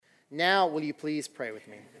Now will you please pray with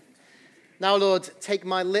me? Now, Lord, take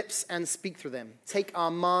my lips and speak through them. Take our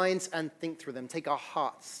minds and think through them. Take our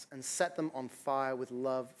hearts and set them on fire with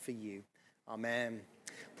love for you. Amen.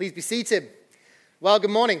 Please be seated. Well,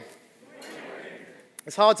 good morning.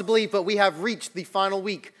 It's hard to believe, but we have reached the final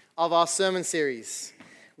week of our sermon series.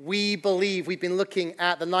 We've been looking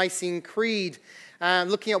at the Nicene Creed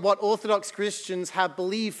and looking at what Orthodox Christians have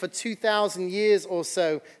believed for 2,000 years or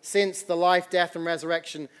so since the life, death, and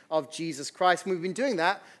resurrection of Jesus Christ. And we've been doing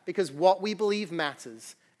that because what we believe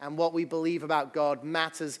matters, and what we believe about God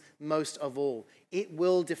matters most of all. It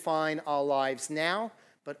will define our lives now,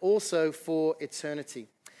 but also for eternity.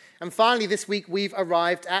 And finally, this week, we've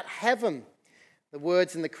arrived at heaven. The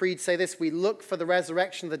words in the Creed say this: we look for the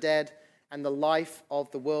resurrection of the dead and the life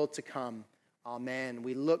of the world to come. Amen.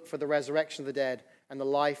 We look for the resurrection of the dead and the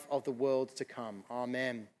life of the world to come.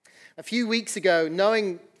 Amen. A few weeks ago,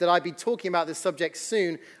 knowing that I'd be talking about this subject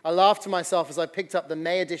soon, I laughed to myself as I picked up the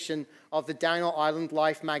May edition of the Daniel Island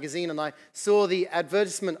Life magazine, and I saw the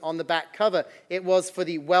advertisement on the back cover. It was for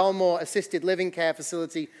the Wellmore Assisted Living Care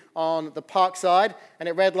Facility on the Parkside, and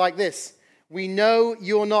it read like this: "We know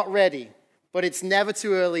you're not ready, but it's never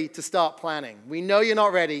too early to start planning." We know you're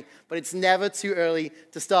not ready, but it's never too early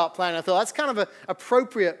to start planning. I thought that's kind of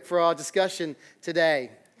appropriate for our discussion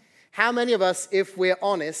today. How many of us, if we're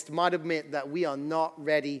honest, might admit that we are not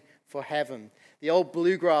ready for heaven? The old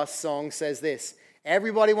bluegrass song says this: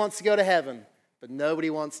 everybody wants to go to heaven, but nobody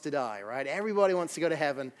wants to die, right? Everybody wants to go to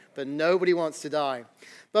heaven, but nobody wants to die.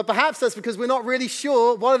 But perhaps that's because we're not really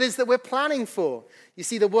sure what it is that we're planning for. You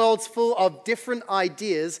see, the world's full of different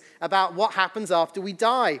ideas about what happens after we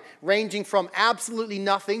die, ranging from absolutely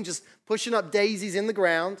nothing, just pushing up daisies in the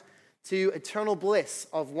ground, to eternal bliss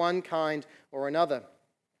of one kind or another.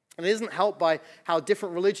 And it isn't helped by how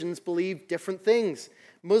different religions believe different things.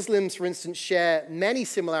 Muslims, for instance, share many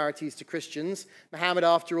similarities to Christians. Muhammad,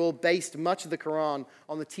 after all, based much of the Quran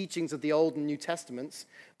on the teachings of the Old and New Testaments.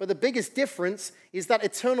 But the biggest difference is that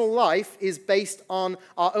eternal life is based on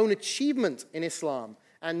our own achievement in Islam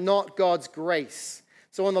and not God's grace.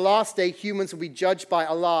 So on the last day, humans will be judged by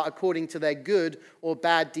Allah according to their good or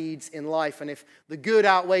bad deeds in life. And if the good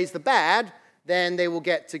outweighs the bad, then they will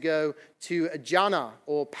get to go to Jannah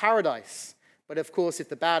or paradise. But of course, if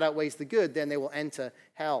the bad outweighs the good, then they will enter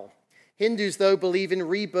hell. Hindus, though, believe in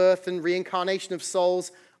rebirth and reincarnation of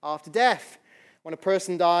souls after death. When a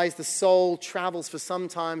person dies, the soul travels for some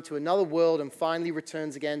time to another world and finally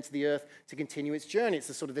returns again to the earth to continue its journey. It's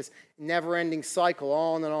a sort of this never-ending cycle,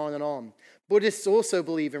 on and on and on. Buddhists also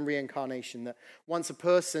believe in reincarnation, that once a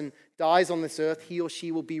person dies on this earth, he or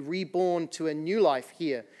she will be reborn to a new life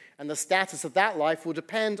here. And the status of that life will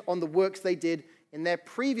depend on the works they did in their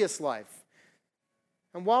previous life.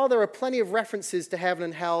 And while there are plenty of references to heaven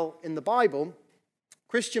and hell in the Bible,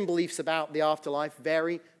 Christian beliefs about the afterlife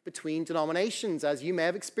vary between denominations, as you may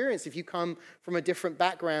have experienced if you come from a different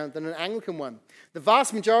background than an Anglican one. The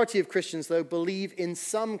vast majority of Christians, though, believe in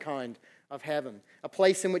some kind of heaven, a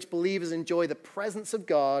place in which believers enjoy the presence of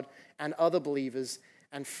God and other believers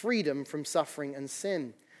and freedom from suffering and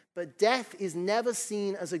sin. But death is never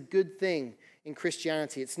seen as a good thing in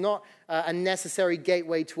Christianity. It's not a necessary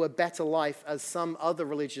gateway to a better life as some other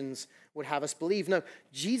religions would have us believe. No,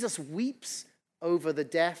 Jesus weeps over the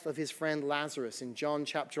death of his friend Lazarus in John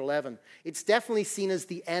chapter 11. It's definitely seen as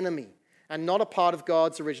the enemy and not a part of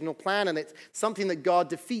God's original plan. And it's something that God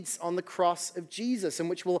defeats on the cross of Jesus and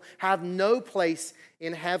which will have no place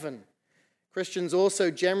in heaven. Christians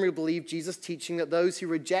also generally believe Jesus' teaching that those who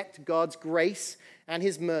reject God's grace and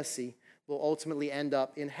his mercy will ultimately end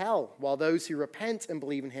up in hell, while those who repent and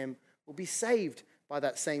believe in him will be saved by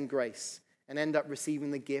that same grace and end up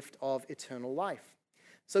receiving the gift of eternal life.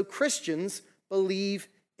 So Christians believe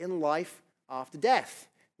in life after death.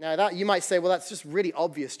 Now that you might say, well, that's just really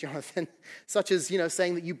obvious, Jonathan, such as,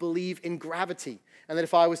 saying that you believe in gravity, and that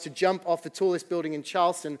if I was to jump off the tallest building in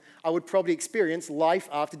Charleston, I would probably experience life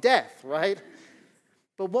after death, right?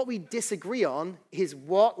 But what we disagree on is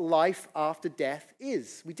what life after death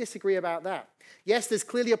is. We disagree about that. Yes, there's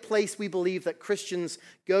clearly a place we believe that Christians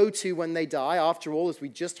go to when they die. After all, as we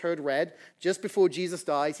just heard read, just before Jesus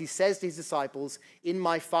dies, he says to his disciples, "In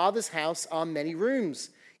my Father's house are many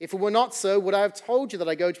rooms. If it were not so, would I have told you that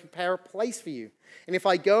I go to prepare a place for you? And if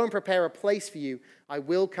I go and prepare a place for you, I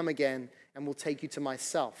will come again and will take you to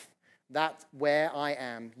myself, that where I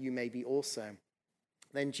am, you may be also."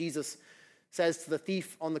 Then Jesus says to the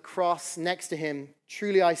thief on the cross next to him,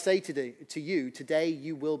 "Truly I say to you, today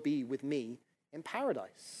you will be with me in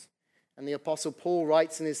paradise." And the Apostle Paul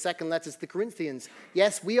writes in his second letter to the Corinthians,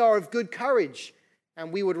 "Yes, we are of good courage,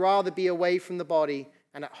 and we would rather be away from the body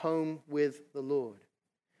and at home with the Lord."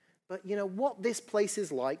 But what this place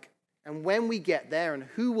is like, and when we get there and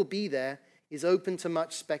who will be there, is open to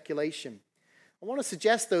much speculation. I want to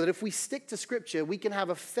suggest, though, that if we stick to Scripture, we can have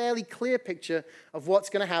a fairly clear picture of what's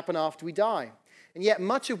going to happen after we die. And yet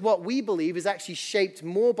much of what we believe is actually shaped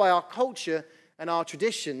more by our culture and our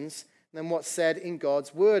traditions than what's said in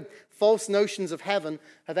God's word. False notions of heaven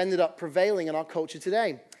have ended up prevailing in our culture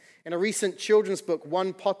today. In a recent children's book,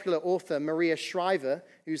 one popular author, Maria Shriver,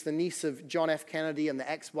 who's the niece of John F. Kennedy and the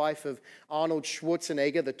ex-wife of Arnold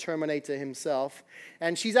Schwarzenegger, the Terminator himself,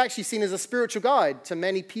 and she's actually seen as a spiritual guide to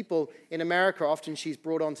many people in America. Often she's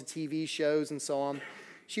brought onto TV shows and so on.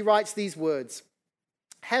 She writes these words: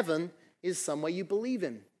 "Heaven is somewhere you believe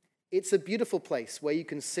in. It's a beautiful place where you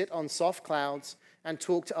can sit on soft clouds and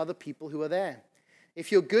talk to other people who are there.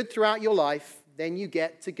 If you're good throughout your life, then you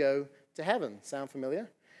get to go to heaven." Sound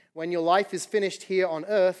familiar? When your life is finished here on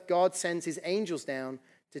earth, God sends his angels down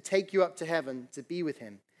to take you up to heaven to be with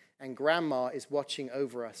him, and Grandma is watching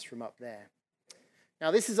over us from up there.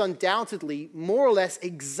 Now, this is undoubtedly more or less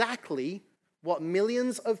exactly what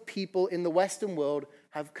millions of people in the Western world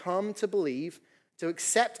have come to believe, to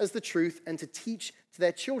accept as the truth, and to teach to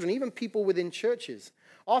their children, even people within churches.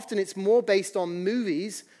 Often it's more based on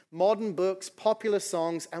movies, modern books, popular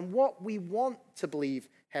songs, and what we want to believe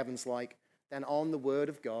heaven's like than on the Word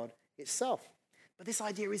of God itself. But this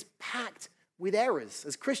idea is packed with errors.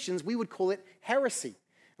 As Christians, we would call it heresy.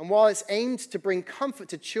 And while it's aimed to bring comfort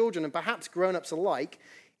to children and perhaps grown-ups alike,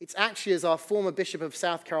 it's actually, as our former Bishop of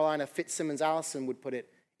South Carolina, Fitzsimmons Allison, would put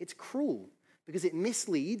it, it's cruel because it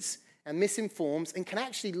misleads and misinforms and can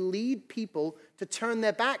actually lead people to turn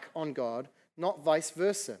their back on God, not vice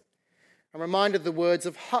versa. I'm reminded of the words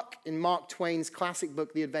of Huck in Mark Twain's classic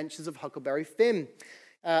book, The Adventures of Huckleberry Finn.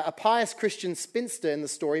 A pious Christian spinster in the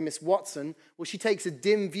story, Miss Watson, well, she takes a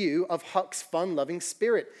dim view of Huck's fun-loving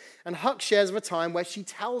spirit. And Huck shares of a time where she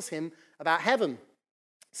tells him about heaven,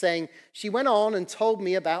 saying, "She went on and told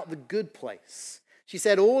me about the good place. She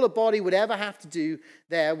said all a body would ever have to do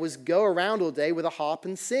there was go around all day with a harp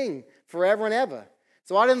and sing forever and ever.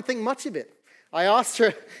 So I didn't think much of it. I asked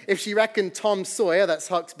her if she reckoned Tom Sawyer, that's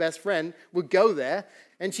Huck's best friend, would go there,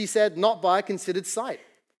 and she said, not by a considered sight.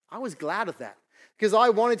 I was glad of that, because I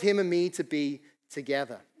wanted him and me to be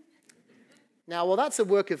together." Now, while that's a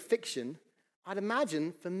work of fiction, I'd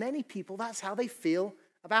imagine for many people that's how they feel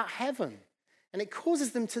about heaven. And it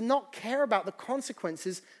causes them to not care about the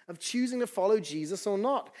consequences of choosing to follow Jesus or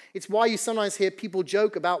not. It's why you sometimes hear people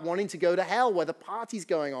joke about wanting to go to hell where the party's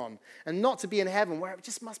going on and not to be in heaven where it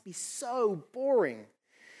just must be so boring.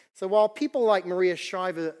 So while people like Maria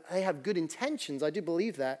Shriver, they have good intentions, I do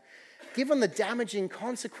believe that, given the damaging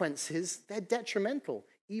consequences, they're detrimental,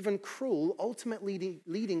 even cruel, ultimately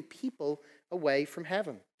leading people away from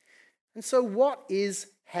heaven. And so what is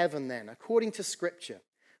heaven then, according to Scripture?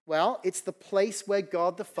 Well, it's the place where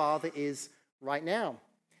God the Father is right now.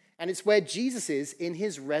 And it's where Jesus is in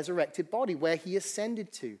his resurrected body, where he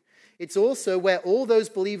ascended to. It's also where all those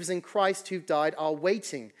believers in Christ who've died are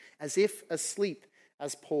waiting, as if asleep,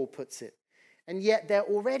 as Paul puts it. And yet they're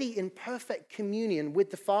already in perfect communion with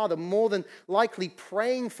the Father, more than likely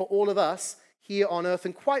praying for all of us here on earth,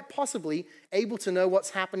 and quite possibly able to know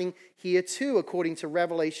what's happening here too, according to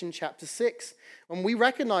Revelation chapter 6. And we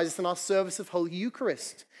recognize this in our service of Holy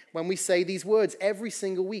Eucharist, when we say these words every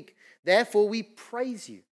single week. Therefore we praise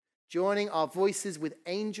you, joining our voices with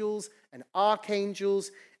angels and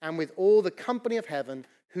archangels and with all the company of heaven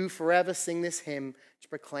who forever sing this hymn to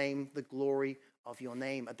proclaim the glory of your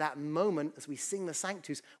name. At that moment, as we sing the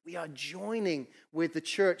Sanctus, we are joining with the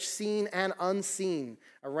church, seen and unseen,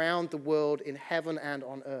 around the world in heaven and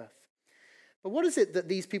on earth. But what is it that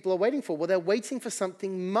these people are waiting for? Well, they're waiting for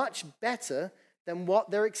something much better than what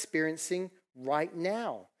they're experiencing right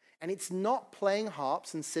now. And it's not playing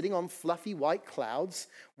harps and sitting on fluffy white clouds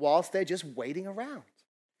whilst they're just waiting around.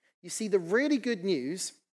 You see, the really good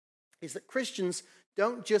news is that Christians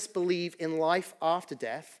don't just believe in life after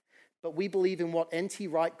death, but we believe in what N.T.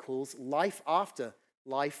 Wright calls life after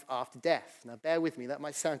death. Now, bear with me, that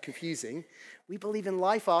might sound confusing. We believe in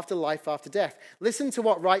life after death. Listen to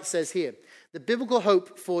what Wright says here. The biblical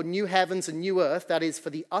hope for new heavens and new earth, that is,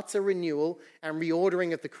 for the utter renewal and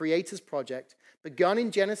reordering of the Creator's project, begun in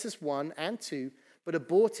Genesis 1 and 2, but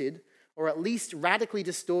aborted, or at least radically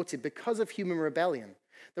distorted because of human rebellion.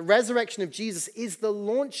 The resurrection of Jesus is the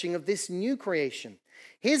launching of this new creation.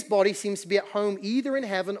 His body seems to be at home either in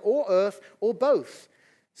heaven or earth or both,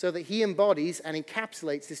 so that he embodies and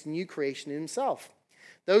encapsulates this new creation in himself.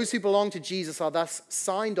 Those who belong to Jesus are thus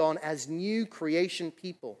signed on as new creation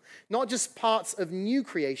people, not just parts of new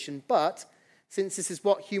creation, but, since this is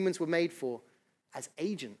what humans were made for, as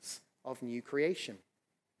agents of new creation.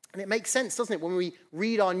 And it makes sense, doesn't it, when we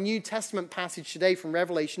read our New Testament passage today from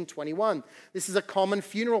Revelation 21. This is a common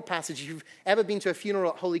funeral passage. If you've ever been to a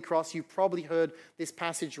funeral at Holy Cross, you've probably heard this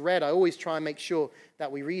passage read. I always try and make sure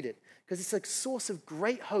that we read it, because it's a source of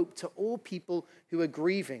great hope to all people who are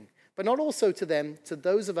grieving, but not also to them, to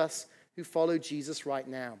those of us who follow Jesus right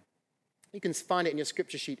now. You can find it in your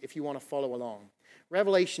scripture sheet if you want to follow along.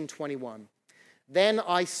 Revelation 21. Then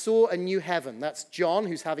I saw a new heaven. That's John,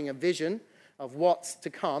 who's having a vision of what's to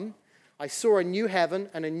come. I saw a new heaven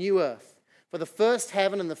and a new earth. For the first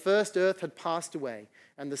heaven and the first earth had passed away,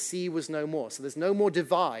 and the sea was no more. So there's no more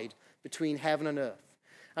divide between heaven and earth.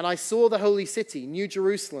 And I saw the holy city, New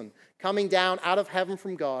Jerusalem, coming down out of heaven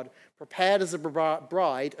from God, prepared as a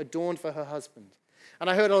bride adorned for her husband. And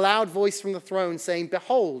I heard a loud voice from the throne saying,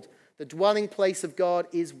 "Behold, the dwelling place of God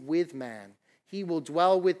is with man. He will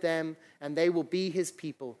dwell with them, and they will be his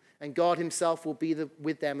people, and God himself will be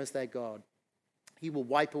with them as their God. He will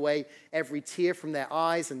wipe away every tear from their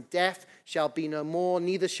eyes, and death shall be no more,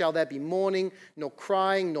 neither shall there be mourning, nor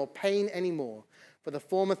crying, nor pain anymore, for the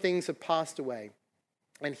former things have passed away."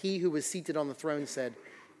 And he who was seated on the throne said,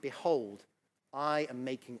 "Behold, I am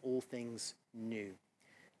making all things new."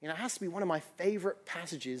 You know, it has to be one of my favorite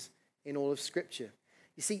passages in all of Scripture.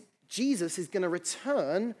 You see, Jesus is going to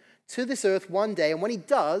return to this earth one day, and when he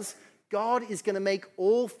does, God is going to make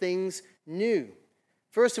all things new.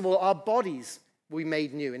 First of all, our bodies will be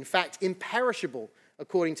made new. In fact, imperishable,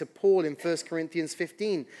 according to Paul in 1 Corinthians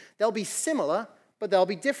 15. They'll be similar, but they'll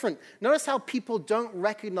be different. Notice how people don't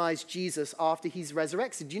recognize Jesus after he's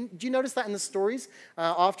resurrected. Do you notice that in the stories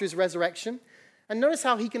after his resurrection? And notice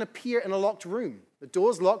how he can appear in a locked room. The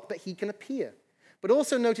door's locked, but he can appear. But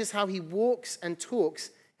also notice how he walks and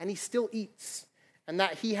talks, and he still eats, and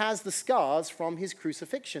that he has the scars from his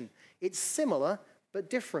crucifixion. It's similar, but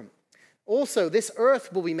different. Also, this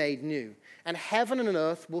earth will be made new, and heaven and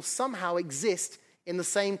earth will somehow exist in the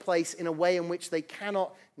same place in a way in which they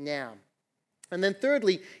cannot now. And then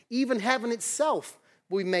thirdly, even heaven itself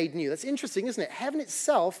will be made new. That's interesting, isn't it? Heaven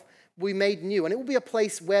itself will be made new, and it will be a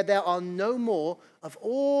place where there are no more of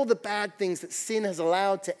all the bad things that sin has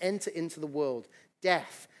allowed to enter into the world.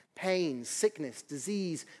 Death, pain, sickness,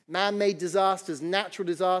 disease, man-made disasters, natural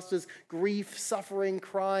disasters, grief, suffering,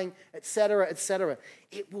 crying, etc., etc.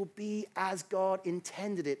 It will be as God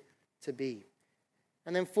intended it to be.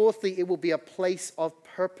 And then fourthly, it will be a place of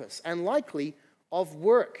purpose and likely of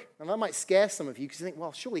work. And that might scare some of you because you think,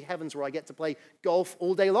 well, surely heaven's where I get to play golf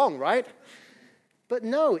all day long, right? But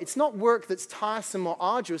no, it's not work that's tiresome or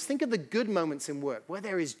arduous. Think of the good moments in work where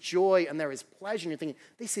there is joy and there is pleasure and you're thinking,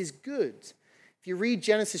 this is good. If you read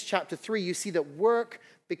Genesis chapter 3, you see that work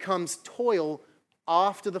becomes toil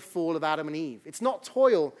after the fall of Adam and Eve. It's not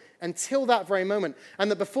toil until that very moment. And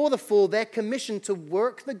that before the fall, they're commissioned to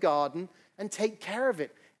work the garden and take care of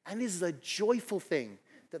it. And this is a joyful thing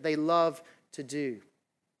that they love to do.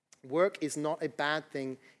 Work is not a bad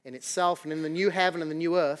thing in itself. And in the new heaven and the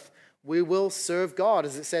new earth, we will serve God,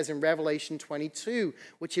 as it says in Revelation 22,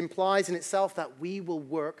 which implies in itself that we will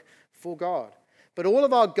work for God. But all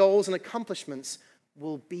of our goals and accomplishments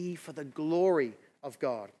will be for the glory of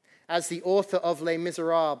God. As the author of Les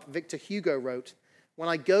Miserables, Victor Hugo, wrote, "When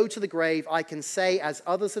I go to the grave, I can say, as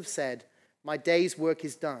others have said, my day's work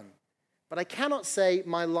is done. But I cannot say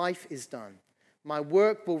my life is done. My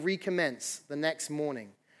work will recommence the next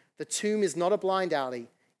morning. The tomb is not a blind alley.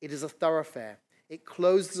 It is a thoroughfare. It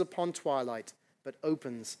closes upon twilight, but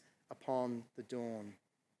opens upon the dawn."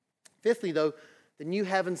 Fifthly, though, the new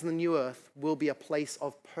heavens and the new earth will be a place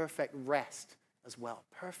of perfect rest as well.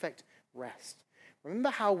 Perfect rest. Remember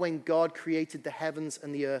how when God created the heavens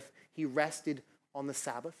and the earth, he rested on the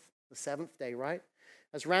Sabbath, the seventh day, right?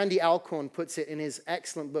 As Randy Alcorn puts it in his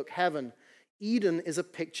excellent book, Heaven, Eden is a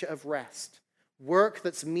picture of rest. Work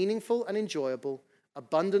that's meaningful and enjoyable,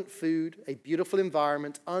 abundant food, a beautiful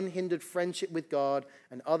environment, unhindered friendship with God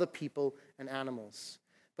and other people and animals.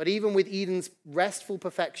 But even with Eden's restful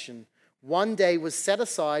perfection, one day was set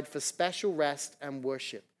aside for special rest and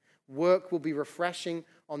worship. Work will be refreshing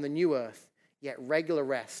on the new earth, yet regular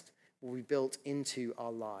rest will be built into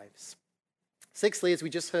our lives. Sixthly, as we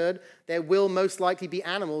just heard, there will most likely be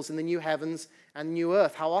animals in the new heavens and new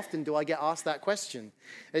earth. How often do I get asked that question?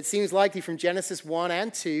 It seems likely from Genesis 1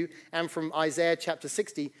 and 2 and from Isaiah chapter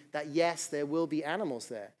 60 that yes, there will be animals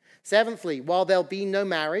there. Seventhly, while there'll be no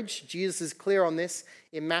marriage, Jesus is clear on this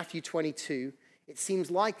in Matthew 22, it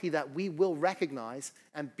seems likely that we will recognize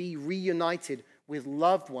and be reunited with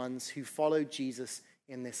loved ones who follow Jesus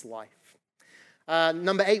in this life.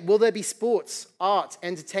 Number 8, will there be sports, art,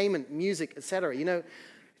 entertainment, music, etc.? You know,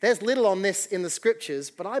 there's little on this in the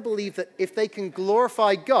scriptures, but I believe that if they can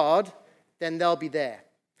glorify God, then they'll be there.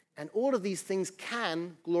 And all of these things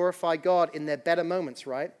can glorify God in their better moments,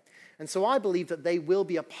 right? And so I believe that they will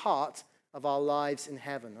be a part of our lives in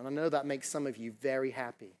heaven. And I know that makes some of you very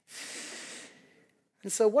happy.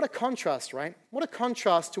 And so what a contrast, right? What a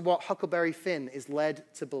contrast to what Huckleberry Finn is led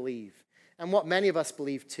to believe, and what many of us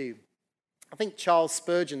believe too. I think Charles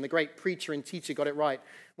Spurgeon, the great preacher and teacher, got it right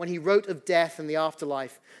when he wrote of death and the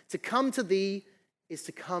afterlife. To come to thee is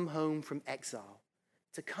to come home from exile,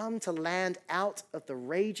 to come to land out of the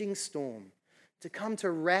raging storm, to come to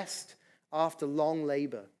rest after long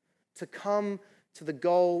labor, to come to the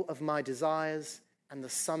goal of my desires and the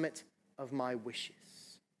summit of my wishes.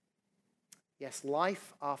 Yes,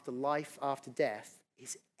 life after death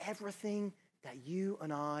is everything that you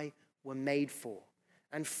and I were made for,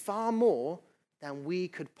 and far more than we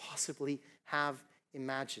could possibly have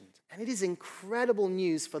imagined. And it is incredible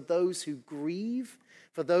news for those who grieve,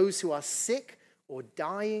 for those who are sick or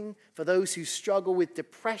dying, for those who struggle with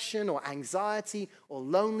depression or anxiety or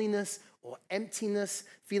loneliness or emptiness,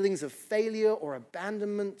 feelings of failure or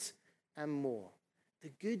abandonment, and more.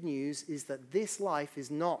 The good news is that this life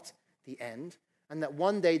is not the end, and that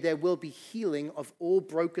one day there will be healing of all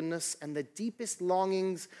brokenness, and the deepest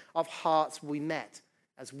longings of hearts will be met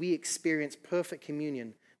as we experience perfect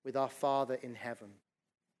communion with our Father in heaven.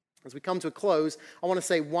 As we come to a close, I want to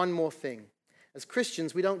say one more thing. As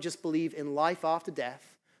Christians, we don't just believe in life after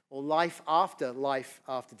death or life after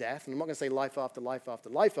death. And I'm not going to say life after life after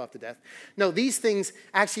life after death. No, these things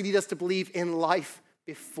actually lead us to believe in life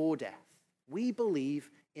before death. We believe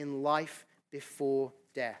in life before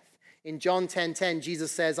death. In John 10:10,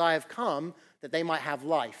 Jesus says, I have come that they might have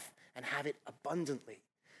life and have it abundantly.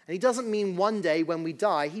 And he doesn't mean one day when we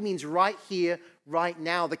die. He means right here, right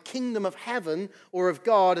now. The kingdom of heaven, or of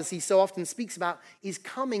God, as he so often speaks about, is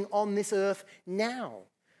coming on this earth now.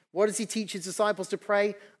 What does he teach his disciples to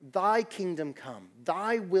pray? Thy kingdom come,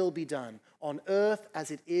 thy will be done on earth as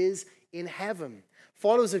it is in heaven.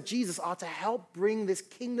 Followers of Jesus are to help bring this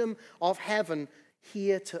kingdom of heaven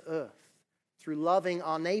here to earth through loving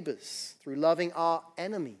our neighbors, through loving our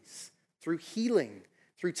enemies, through healing,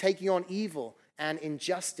 through taking on evil and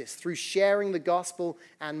injustice, through sharing the gospel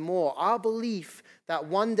and more. Our belief that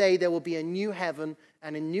one day there will be a new heaven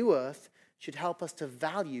and a new earth should help us to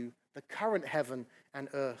value the current heaven and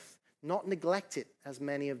earth, not neglect it as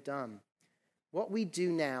many have done. What we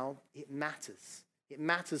do now, it matters. It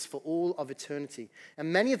matters for all of eternity.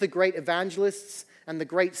 And many of the great evangelists and the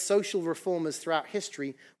great social reformers throughout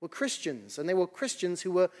history were Christians, and they were Christians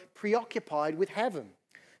who were preoccupied with heaven.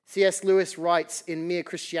 C.S. Lewis writes in Mere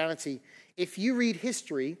Christianity, if you read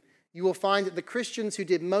history, you will find that the Christians who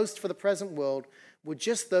did most for the present world were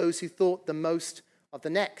just those who thought the most of the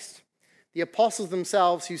next. The apostles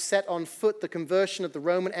themselves who set on foot the conversion of the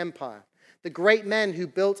Roman Empire, the great men who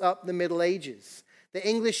built up the Middle Ages, the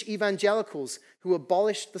English evangelicals who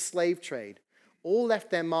abolished the slave trade, all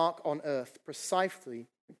left their mark on earth precisely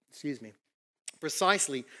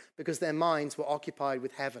because their minds were occupied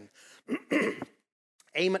with heaven.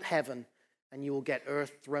 Aim at heaven, and you will get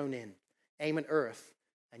earth thrown in. Aim at earth,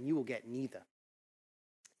 and you will get neither.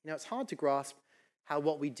 You know, it's hard to grasp how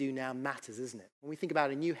what we do now matters, isn't it? When we think about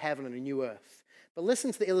a new heaven and a new earth. But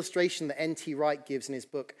listen to the illustration that N.T. Wright gives in his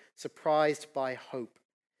book, Surprised by Hope.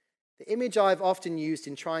 The image I've often used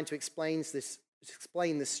in trying to explain this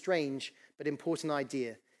strange but important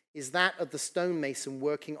idea is that of the stonemason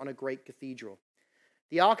working on a great cathedral.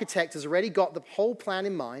 The architect has already got the whole plan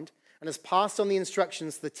in mind and has passed on the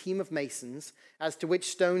instructions to the team of masons as to which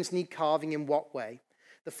stones need carving in what way.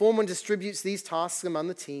 The foreman distributes these tasks among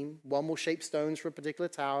the team. One will shape stones for a particular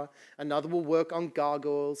tower, another will work on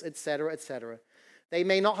gargoyles, etc., etc. They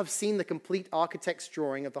may not have seen the complete architect's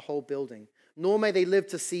drawing of the whole building, nor may they live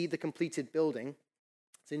to see the completed building.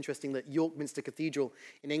 It's interesting that York Minster Cathedral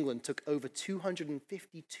in England took over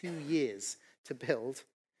 252 years to build,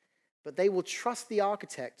 but they will trust the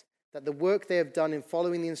architect that the work they have done in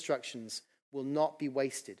following the instructions will not be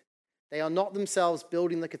wasted. They are not themselves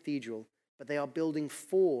building the cathedral, but they are building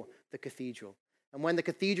for the cathedral. And when the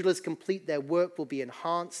cathedral is complete, their work will be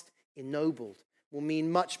enhanced, ennobled, will mean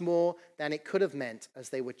much more than it could have meant as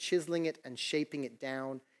they were chiseling it and shaping it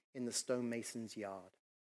down in the stonemason's yard.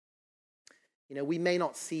 You know, we may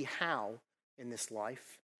not see how in this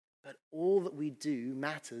life, but all that we do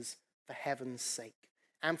matters for heaven's sake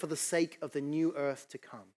and for the sake of the new earth to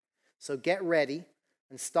come. So get ready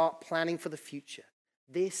and start planning for the future.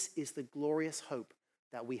 This is the glorious hope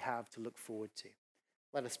that we have to look forward to.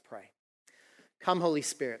 Let us pray. Come, Holy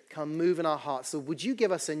Spirit, come move in our hearts. So would you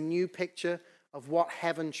give us a new picture of what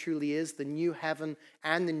heaven truly is, the new heaven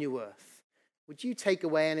and the new earth? Would you take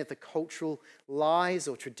away any of the cultural lies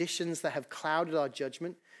or traditions that have clouded our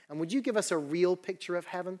judgment? And would you give us a real picture of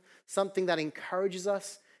heaven, something that encourages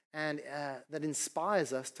us and that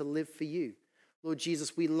inspires us to live for you? Lord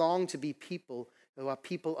Jesus, we long to be people who are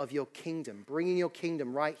people of your kingdom, bringing your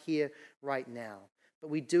kingdom right here, right now. But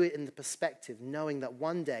we do it in the perspective, knowing that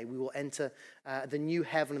one day we will enter the new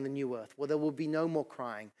heaven and the new earth, where there will be no more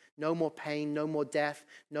crying, no more pain, no more death,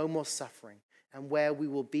 no more suffering, and where we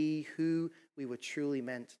will be who we were truly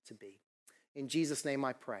meant to be. In Jesus' name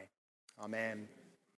I pray. Amen.